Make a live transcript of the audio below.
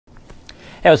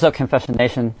Hey, what's up, Confession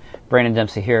Nation? Brandon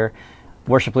Dempsey here.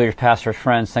 Worship leaders, pastors,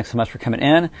 friends, thanks so much for coming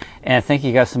in. And thank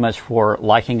you guys so much for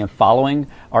liking and following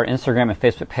our Instagram and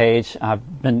Facebook page.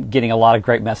 I've been getting a lot of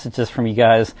great messages from you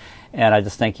guys, and I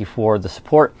just thank you for the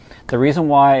support. The reason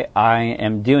why I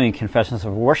am doing Confessions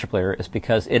of a Worship Leader is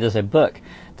because it is a book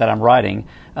that I'm writing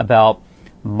about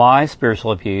my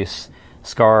spiritual abuse,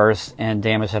 scars, and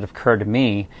damage that have occurred to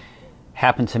me,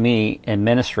 happened to me in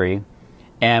ministry,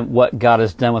 and what God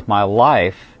has done with my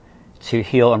life to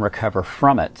heal and recover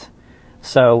from it.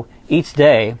 So each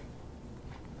day,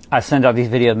 I send out these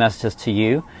video messages to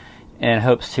you in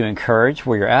hopes to encourage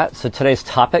where you're at. So today's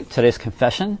topic, today's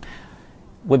confession,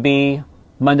 would be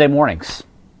Monday mornings.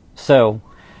 So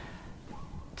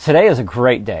today is a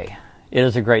great day. It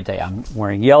is a great day. I'm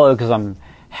wearing yellow because I'm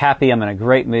happy. I'm in a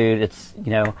great mood. It's,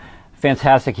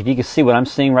 fantastic. If you can see what I'm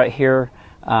seeing right here,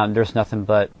 there's nothing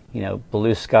but,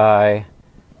 blue sky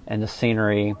and the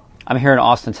scenery. I'm here in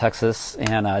Austin, Texas,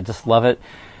 and I just love it.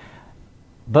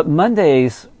 But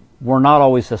Mondays were not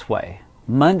always this way.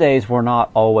 Mondays were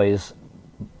not always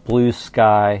blue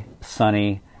sky,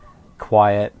 sunny,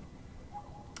 quiet.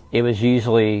 It was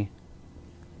usually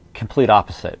complete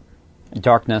opposite.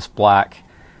 Darkness, black.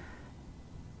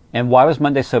 And why was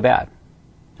Monday so bad?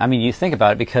 I mean, you think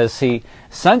about it because, see,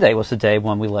 Sunday was the day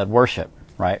when we led worship,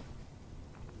 right?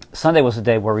 Sunday was the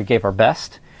day where we gave our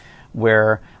best,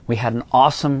 where we had an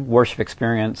awesome worship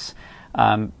experience,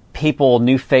 people,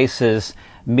 new faces,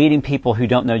 meeting people who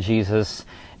don't know Jesus.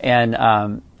 And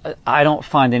I don't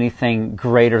find anything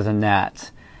greater than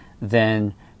that,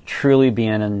 than truly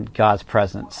being in God's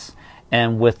presence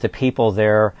and with the people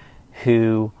there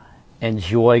who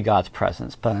enjoy God's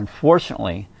presence. But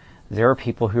unfortunately, there are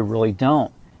people who really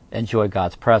don't enjoy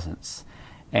God's presence.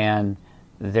 And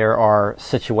there are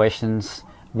situations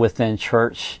within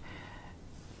church,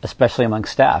 especially among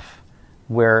staff,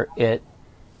 where it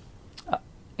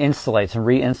insulates and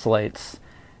re-insulates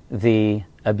the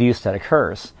abuse that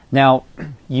occurs. Now,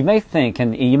 you may think,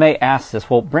 and you may ask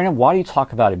this, well, Brandon, why do you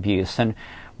talk about abuse? And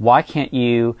why can't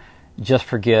you just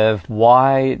forgive?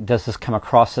 Why does this come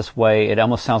across this way? It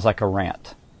almost sounds like a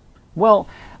rant. Well,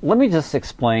 let me just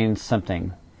explain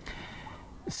something.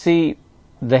 See,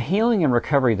 the healing and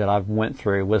recovery that I've went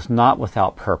through was not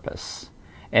without purpose.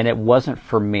 And it wasn't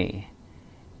for me.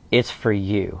 It's for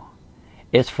you.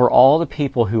 It's for all the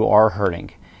people who are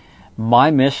hurting. My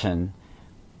mission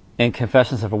in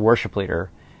Confessions of a Worship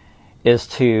Leader is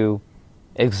to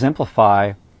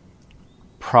exemplify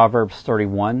Proverbs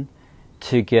 31,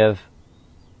 to give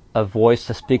a voice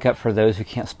to speak up for those who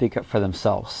can't speak up for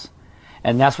themselves.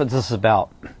 And that's what this is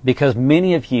about. Because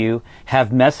many of you have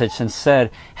messaged and said,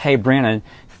 hey, Brandon,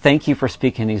 thank you for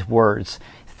speaking these words.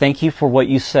 Thank you for what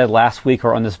you said last week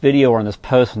or on this video or on this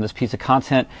post, on this piece of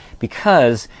content,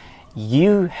 because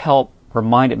you helped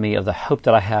reminded me of the hope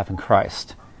that I have in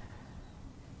Christ.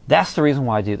 That's the reason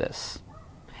why I do this.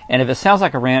 And if it sounds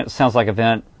like a rant, it sounds like a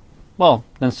vent, well,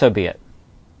 then so be it.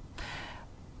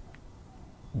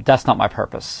 That's not my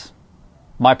purpose.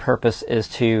 My purpose is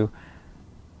to,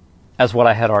 as what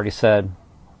I had already said,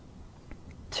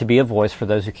 to be a voice for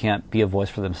those who can't be a voice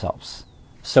for themselves.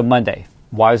 So Monday,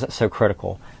 why is that so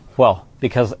critical? Well,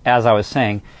 because as I was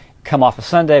saying, come off of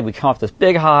Sunday, we come off this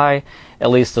big high, at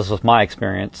least this was my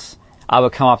experience. I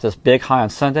would come off this big high on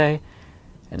Sunday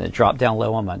and then drop down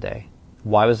low on Monday.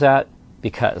 Why was that?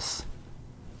 Because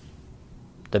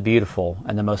the beautiful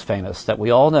and the most famous that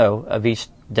we all know of each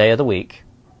day of the week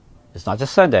is not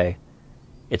just Sunday,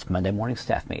 it's Monday morning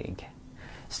staff meeting.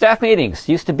 Staff meetings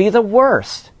used to be the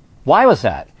worst. Why was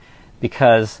that?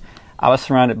 Because I was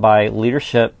surrounded by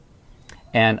leadership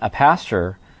and a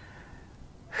pastor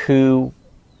who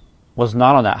was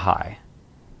not on that high.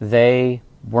 They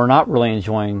were not really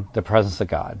enjoying the presence of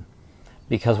God,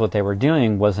 because what they were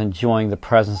doing was enjoying the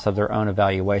presence of their own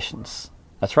evaluations.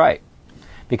 That's right.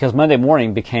 Because Monday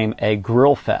morning became a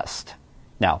grill fest.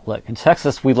 Now, look, in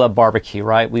Texas, we love barbecue,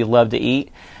 right? We love to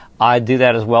eat. I do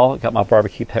that as well. I've got my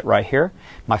barbecue pit right here.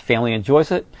 My family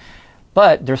enjoys it.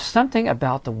 But there's something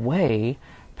about the way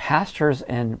pastors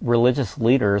and religious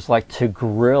leaders like to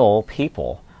grill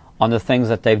people on the things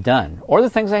that they've done, or the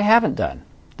things they haven't done,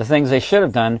 the things they should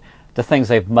have done, the things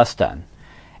they must done.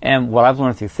 And what I've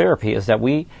learned through therapy is that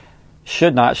we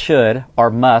should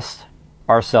or must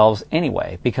ourselves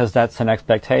anyway, because that's an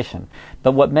expectation.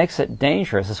 But what makes it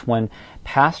dangerous is when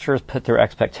pastors put their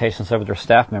expectations over their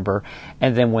staff member,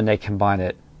 and then when they combine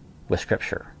it with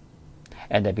Scripture.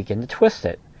 And they begin to twist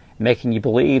it, making you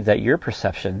believe that your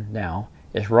perception now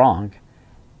is wrong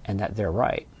and that they're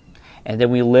right. And then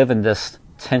we live in this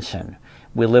tension.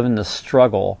 We live in the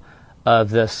struggle of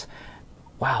this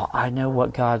wow, I know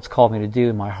what God's called me to do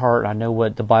in my heart. I know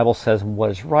what the Bible says and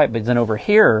what is right. But then over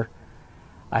here,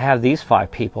 I have these 5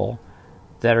 people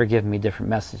that are giving me different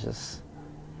messages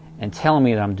and telling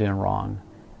me that I'm doing wrong,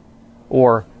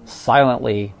 or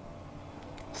silently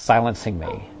silencing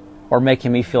me, or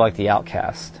making me feel like the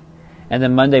outcast. And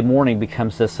then Monday morning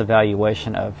becomes this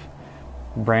evaluation of,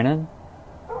 Brandon,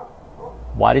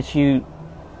 why did you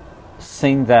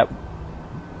sing that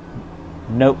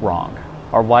note wrong?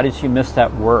 Or why did you miss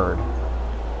that word?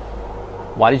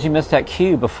 Why did you miss that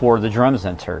cue before the drums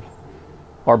entered?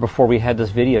 Or before we had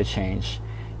this video change?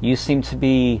 You seem to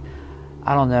be,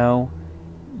 I don't know,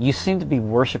 you seem to be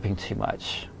worshiping too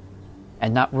much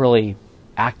and not really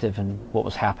active in what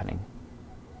was happening.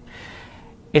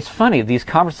 It's funny, these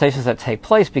conversations that take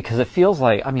place, because it feels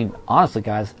like, I mean, honestly,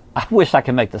 guys, I wish I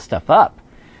could make this stuff up.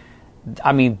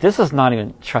 I mean, this is not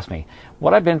even, trust me,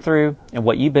 what I've been through and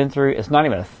what you've been through is not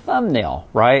even a thumbnail,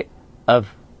 right, of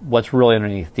what's really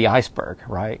underneath the iceberg,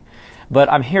 right?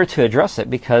 But I'm here to address it,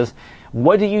 because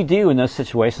what do you do in those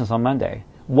situations on Monday?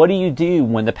 What do you do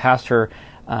when the pastor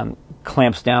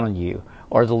clamps down on you,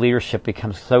 or the leadership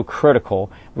becomes so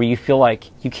critical where you feel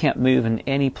like you can't move in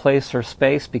any place or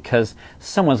space because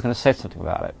someone's going to say something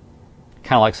about it?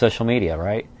 Kind of like social media,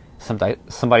 right?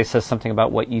 Somebody says something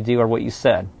about what you do or what you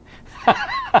said.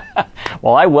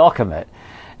 Well, I welcome it.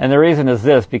 And the reason is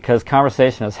this, because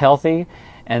conversation is healthy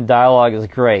and dialogue is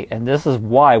great. And this is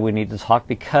why we need to talk,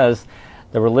 because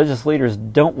the religious leaders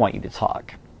don't want you to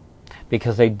talk,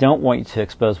 because they don't want you to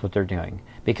expose what they're doing,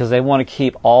 because they want to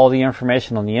keep all the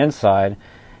information on the inside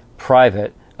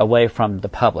private, away from the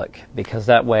public, because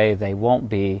that way they won't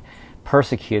be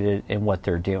persecuted in what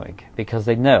they're doing, because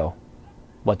they know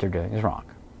what they're doing is wrong,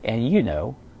 and you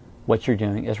know what you're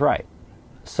doing is right.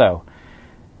 So,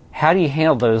 how do you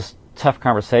handle those tough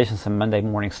conversations in Monday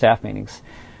morning staff meetings?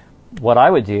 What I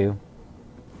would do,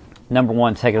 number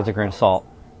 1, take it with a grain of salt.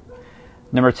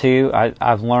 Number 2,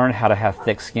 I've learned how to have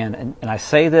thick skin. And I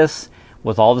say this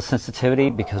with all the sensitivity,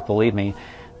 because believe me,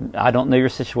 I don't know your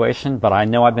situation, but I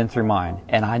know I've been through mine.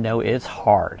 And I know it's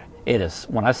hard. It is.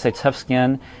 When I say tough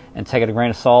skin and take it with a grain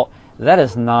of salt, that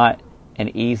is not an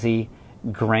easy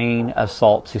grain of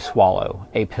salt to swallow,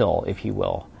 a pill, if you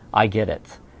will. I get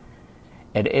it.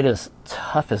 And it is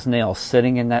tough as nails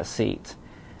sitting in that seat.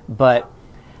 But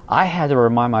I had to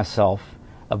remind myself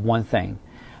of one thing.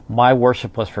 My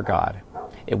worship was for God.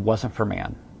 It wasn't for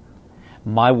man.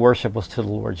 My worship was to the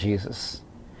Lord Jesus.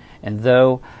 And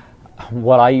though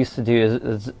what I used to do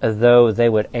is as though they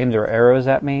would aim their arrows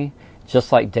at me,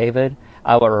 just like David,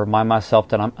 I would remind myself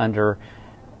that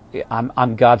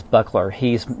I'm God's buckler.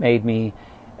 He's made me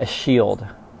a shield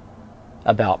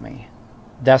about me.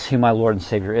 That's who my Lord and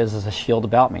Savior is a shield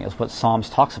about me, is what Psalms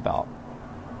talks about.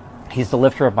 He's the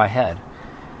lifter of my head.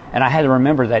 And I had to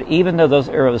remember that even though those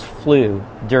arrows flew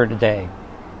during the day,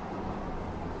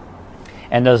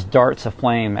 and those darts of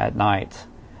flame at night,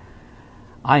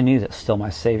 I knew that still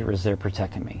my Savior was there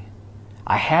protecting me.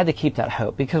 I had to keep that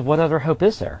hope, because what other hope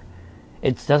is there?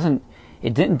 It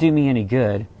didn't do me any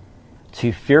good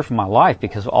to fear for my life,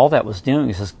 because all that was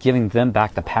doing is just giving them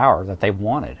back the power that they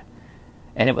wanted.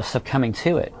 And it was succumbing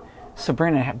to it. So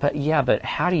Brandon, but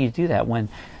how do you do that when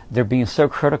they're being so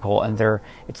critical and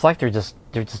it's like they're just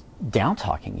down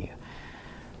talking you?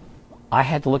 I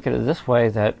had to look at it this way,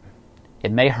 that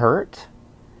it may hurt.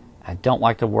 I don't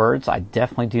like the words. I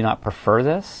definitely do not prefer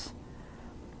this.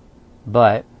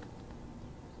 But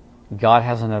God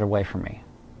has another way for me.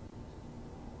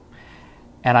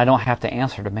 And I don't have to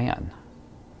answer to man.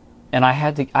 And I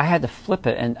had to flip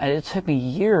it, and it took me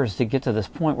years to get to this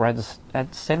point where I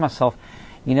had to say to myself,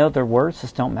 their words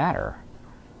just don't matter.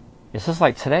 It's just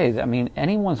like today. I mean,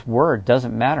 anyone's word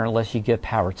doesn't matter unless you give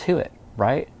power to it,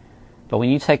 right? But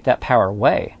when you take that power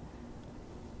away,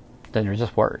 then they're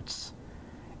just words.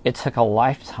 It took a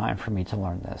lifetime for me to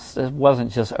learn this. It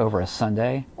wasn't just over a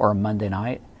Sunday or a Monday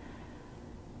night.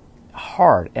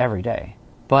 Hard every day.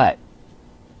 But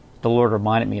the Lord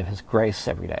reminded me of His grace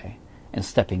every day. And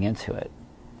stepping into it.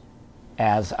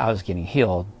 As I was getting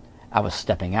healed, I was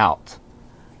stepping out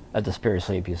of the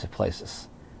spiritually abusive places.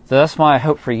 So that's my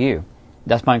hope for you.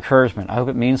 That's my encouragement. I hope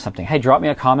it means something. Hey, drop me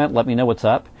a comment. Let me know what's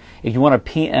up. If you want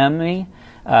to PM me,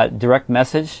 direct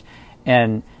message,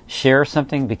 and share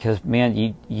something, because,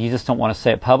 man, you just don't want to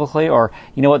say it publicly. Or,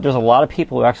 you know what, there's a lot of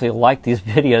people who actually like these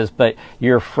videos, but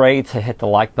you're afraid to hit the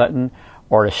like button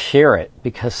or to share it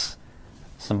because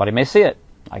somebody may see it.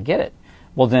 I get it.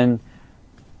 Well, then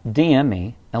DM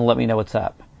me and let me know what's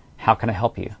up. How can I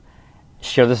help you?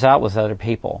 Share this out with other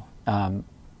people.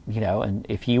 And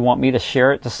if you want me to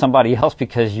share it to somebody else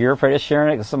because you're afraid of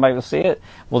sharing it because somebody will see it,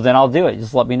 well, then I'll do it.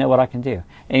 Just let me know what I can do.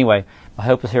 Anyway, my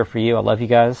hope is here for you. I love you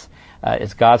guys.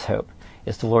 It's God's hope.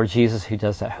 It's the Lord Jesus who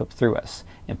does that hope through us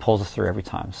and pulls us through every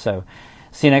time. So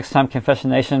see you next time, Confession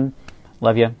Nation.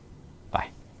 Love you.